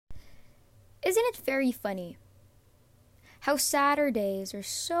Isn't it very funny how Saturdays are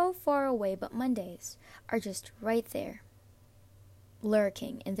so far away, but Mondays are just right there,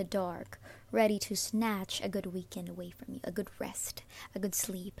 lurking in the dark, ready to snatch a good weekend away from you, a good rest, a good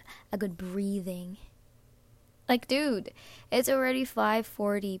sleep, a good breathing. Like, dude, it's already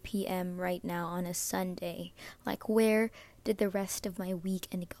 5:40 p.m. right now on a Sunday. Like, where did the rest of my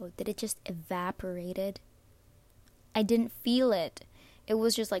weekend go? Did it just evaporated? I didn't feel it. It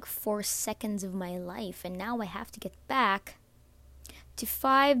was just like 4 seconds of my life, and now I have to get back to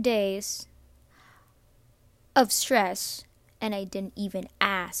 5 days of stress, and I didn't even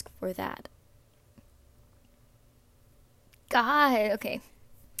ask for that. God, okay.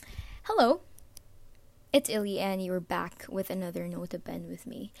 Hello. It's Illy, and you're back with another Nota Ben with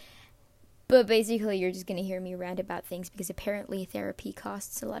me. But basically, you're just gonna hear me rant about things because apparently therapy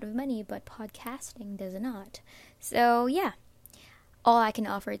costs a lot of money, but podcasting does not. So, yeah. All I can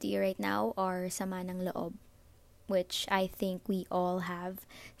offer to you right now are sama ng loob, which I think we all have.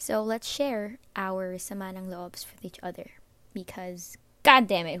 So, let's share our sama ng loobs with each other. Because, god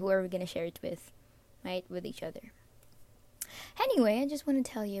damn it, who are we gonna share it with? Right? With each other. Anyway, I just want to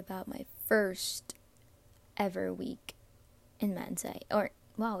tell you about my first ever week in Mansai.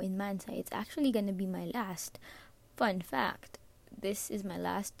 In Mansai. It's actually gonna be my last. Fun fact. This is my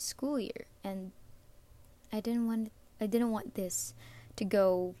last school year, and I didn't want this to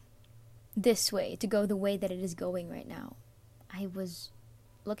go this way, to go the way that it is going right now. I was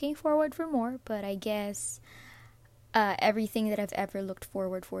looking forward for more, but I guess everything that I've ever looked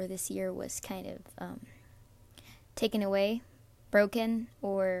forward for this year was kind of taken away, broken,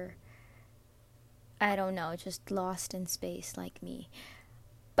 or I don't know, just lost in space like me.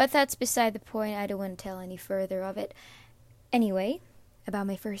 But that's beside the point. I don't want to tell any further of it. Anyway, about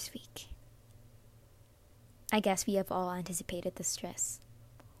my first week. I guess we have all anticipated the stress.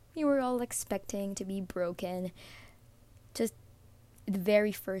 We were all expecting to be broken. Just the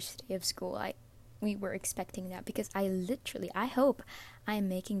very first day of school, we were expecting that because I hope I'm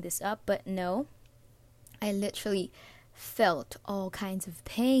making this up, but no. I literally felt all kinds of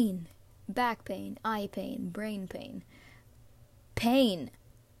pain. Back pain, eye pain, brain pain. Pain.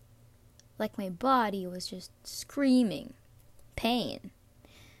 Like my body was just screaming. Pain.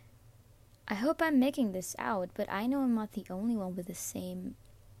 I hope I'm making this out, but I know I'm not the only one with the same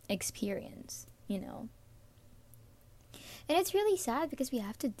experience, you know. And it's really sad because we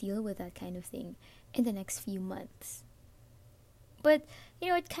have to deal with that kind of thing in the next few months. But,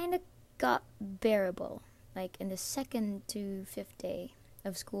 it kind of got bearable. Like in the 2nd to 5th day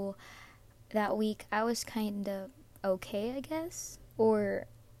of school that week, I was kind of okay, I guess. Or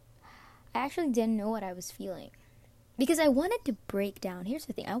I actually didn't know what I was feeling. Because I wanted to break down. Here's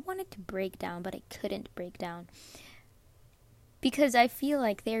the thing. I wanted to break down, but I couldn't break down. Because I feel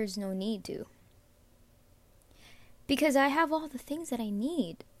like there's no need to. Because I have all the things that I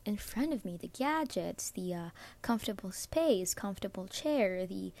need in front of me. The gadgets, the comfortable space, comfortable chair,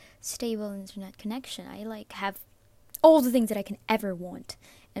 the stable internet connection. I have all the things that I can ever want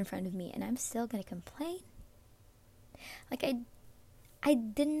in front of me. And I'm still going to complain. Like I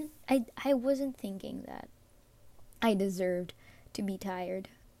wasn't thinking that I deserved to be tired.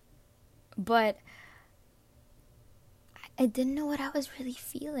 But I didn't know what I was really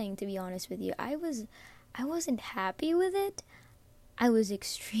feeling, to be honest with you. I wasn't happy with it. I was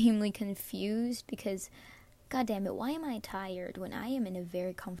extremely confused because, god damn it, why am I tired when I am in a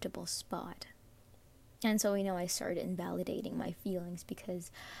very comfortable spot? And so, I started invalidating my feelings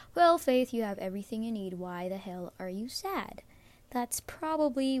because, well, Faith, you have everything you need. Why the hell are you sad? That's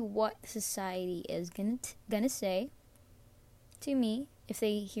probably what society is gonna say to me if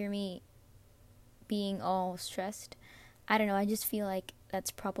they hear me being all stressed. I don't know, I just feel like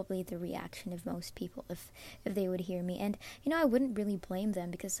that's probably the reaction of most people if they would hear me. And, I wouldn't really blame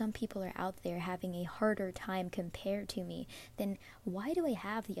them because some people are out there having a harder time compared to me. Then why do I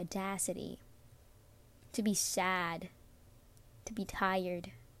have the audacity to be sad, to be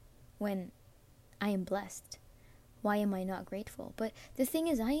tired, when I am blessed? Why am I not grateful? But the thing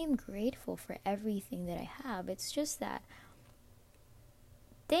is, I am grateful for everything that I have. It's just that,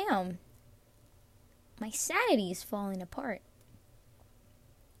 damn, my sanity is falling apart.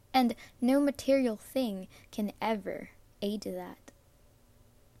 And no material thing can ever aid to that.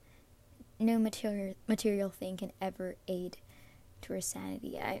 No material thing can ever aid to our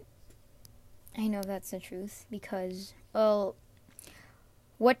sanity. I know that's the truth because, well,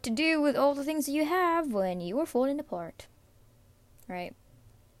 what to do with all the things that you have when you are falling apart, right?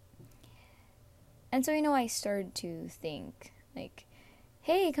 And so, I started to think, like,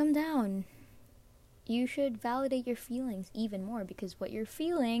 hey, come down. you should validate your feelings even more, because what you're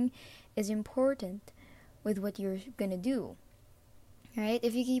feeling is important with what you're gonna do. Right?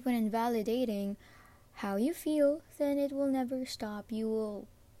 If you keep on invalidating how you feel, then it will never stop. You will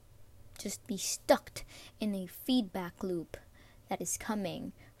just be stuck in a feedback loop that is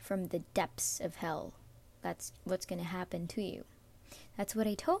coming from the depths of hell. That's what's going to happen to you. That's what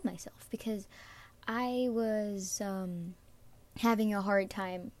I told myself, because I was having a hard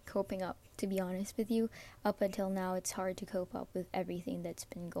time coping up, to be honest with you. Up until now, it's hard to cope up with everything that's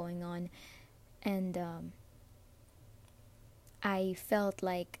been going on. And I felt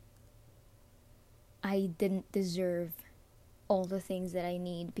like I didn't deserve all the things that I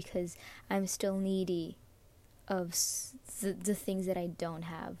need, because I'm still needy of the things that I don't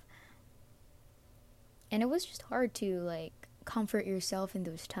have. And it was just hard to like comfort yourself in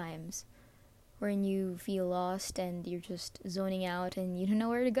those times when you feel lost and you're just zoning out and you don't know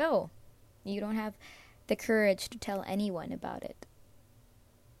where to go. You don't have the courage to tell anyone about it.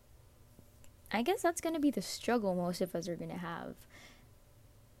 I guess that's going to be the struggle most of us are going to have.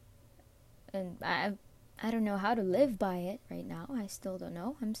 And I don't know how to live by it right now. I still don't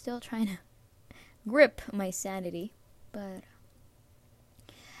know. I'm still trying to grip my sanity. But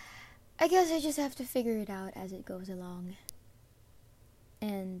I guess I just have to figure it out as it goes along.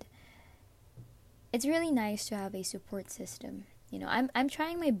 And it's really nice to have a support system. You know, I'm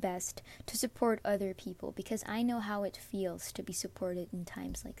trying my best to support other people, because I know how it feels to be supported in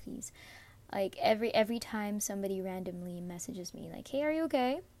times like these. Like every time somebody randomly messages me like, "Hey, are you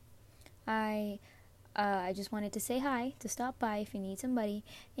okay? I just wanted to say hi, to stop by if you need somebody."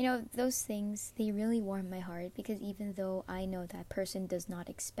 You know, those things, they really warm my heart, because even though I know that person does not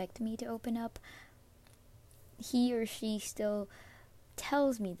expect me to open up, he or she still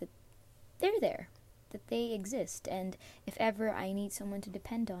tells me that they're there, that they exist, and if ever I need someone to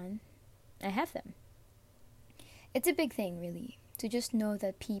depend on, I have them. It's a big thing, really, to just know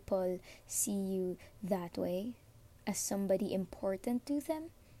that people see you that way, as somebody important to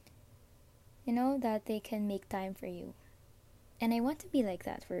them. You know, that they can make time for you. And I want to be like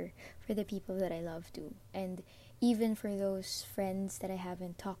that for the people that I love too. And even for those friends that I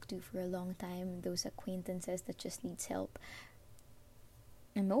haven't talked to for a long time, those acquaintances that just needs help,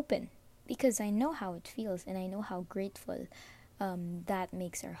 I'm open. Because I know how it feels, and I know how grateful that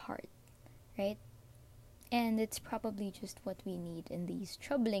makes our heart. Right? And it's probably just what we need in these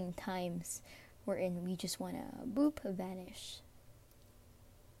troubling times wherein we just want to boop, vanish.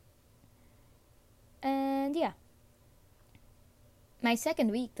 And yeah. My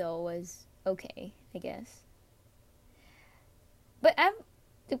second week, though, was okay, I guess. But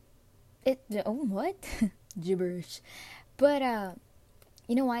what? Gibberish. But,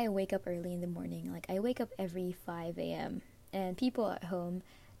 you know why I wake up early in the morning? Like, I wake up every 5 a.m. And people at home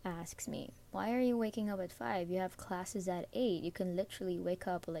asks me, "Why are you waking up at 5? You have classes at 8. You can literally wake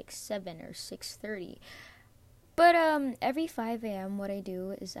up at like 7 or 6:30. But, every 5 a.m. what I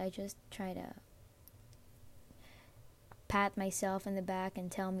do is I just try to pat myself in the back and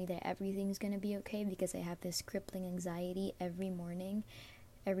tell me that everything's gonna be okay, because I have this crippling anxiety every morning,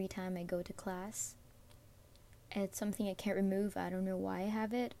 every time I go to class. It's something I can't remove. I don't know why I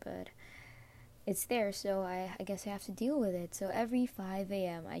have it, but it's there, so I guess I have to deal with it. So every 5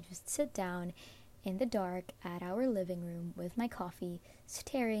 a.m. I just sit down in the dark at our living room with my coffee,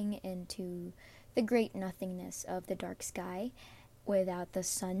 staring into the great nothingness of the dark sky without the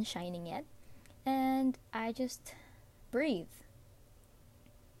sun shining yet, and I just breathe.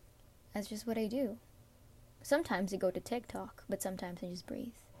 That's just what I do. Sometimes I go to TikTok, but sometimes I just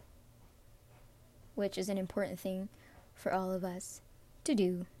breathe. Which is an important thing for all of us to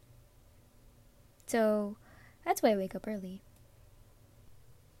do. So, that's why I wake up early.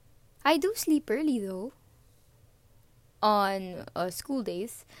 I do sleep early though, on school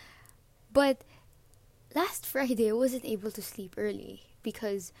days. But last Friday I wasn't able to sleep early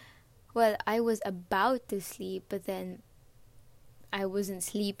because, well, I was about to sleep, but then I wasn't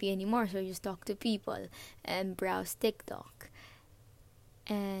sleepy anymore, so I just talked to people and browsed TikTok.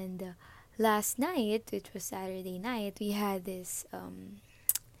 And last night, which was Saturday night, we had this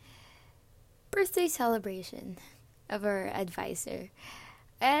birthday celebration of our advisor.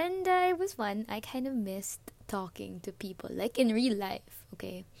 And it was fun. I kind of missed talking to people, like in real life,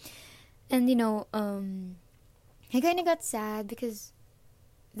 okay? And, I kind of got sad because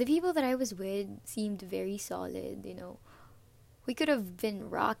the people that I was with seemed very solid, We could have been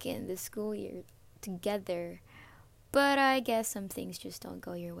rocking the school year together, but I guess some things just don't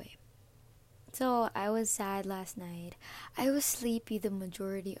go your way. So I was sad last night. I was sleepy the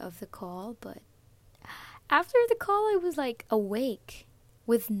majority of the call, but after the call I was like awake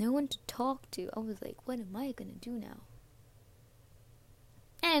with no one to talk to. I was like, what am I gonna do now?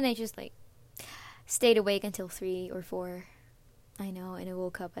 And I just like stayed awake until 3 or 4. I know, and I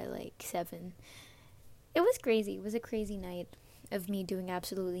woke up at like 7. It was crazy. It was a crazy night of me doing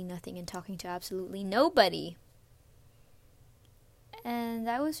absolutely nothing and talking to absolutely nobody. And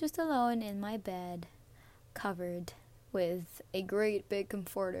I was just alone in my bed, covered with a great big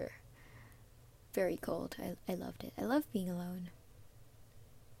comforter. Very cold. I loved it. I love being alone.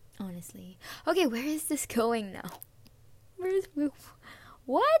 Honestly. Okay, where is this going now?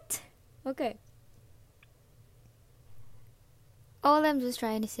 What? Okay. All I'm just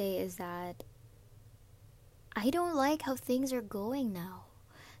trying to say is that I don't like how things are going now.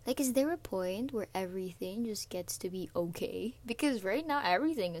 Like, is there a point where everything just gets to be okay? Because right now,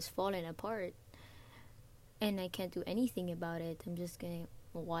 everything is falling apart. And I can't do anything about it. I'm just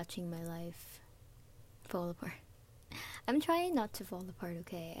watching my life fall apart. I'm trying not to fall apart,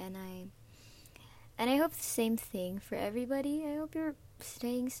 okay? And I hope the same thing for everybody. I hope you're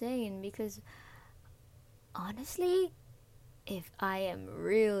staying sane, because honestly, if I am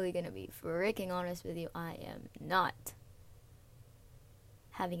really gonna be freaking honest with you, I am not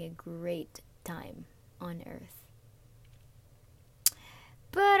having a great time on Earth.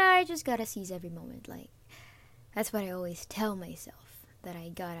 But I just gotta seize every moment. Like, that's what I always tell myself, that I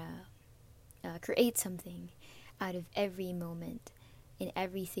gotta create something out of every moment in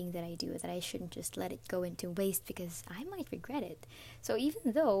everything that I do, that I shouldn't just let it go into waste, because I might regret it. So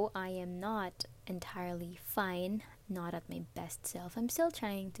even though I am not entirely fine, not at my best self, I'm still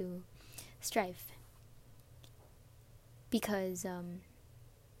trying to strive. Because, I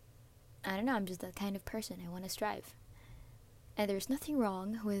don't know, I'm just that kind of person. I want to strive. And there's nothing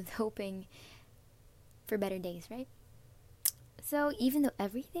wrong with hoping for better days, right? So even though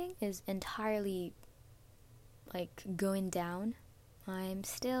everything is entirely like going down, I'm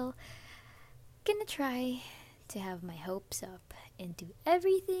still gonna try to have my hopes up and do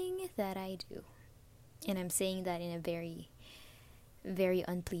everything that I do. And I'm saying that in a very, very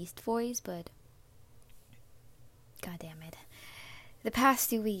unpleased voice, but god damn it. The past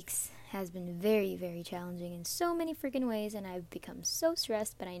 2 weeks has been very, very challenging in so many freaking ways, and I've become so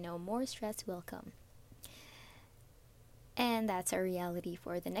stressed, but I know more stress will come. And that's our reality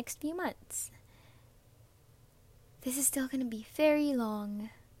for the next few months. This is still gonna be very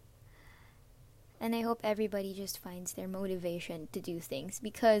long, and I hope everybody just finds their motivation to do things,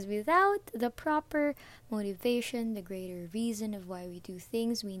 because without the proper motivation, the greater reason of why we do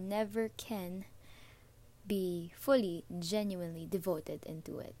things, we never can be fully, genuinely devoted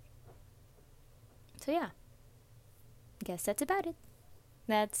into it. So yeah, I guess that's about it.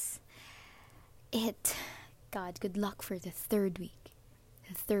 That's it. God, good luck for the 3rd week,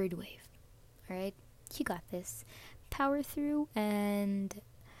 the 3rd wave. Alright, you got this. Power through, and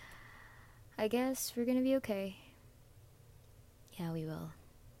I guess we're gonna be okay. Yeah, we will.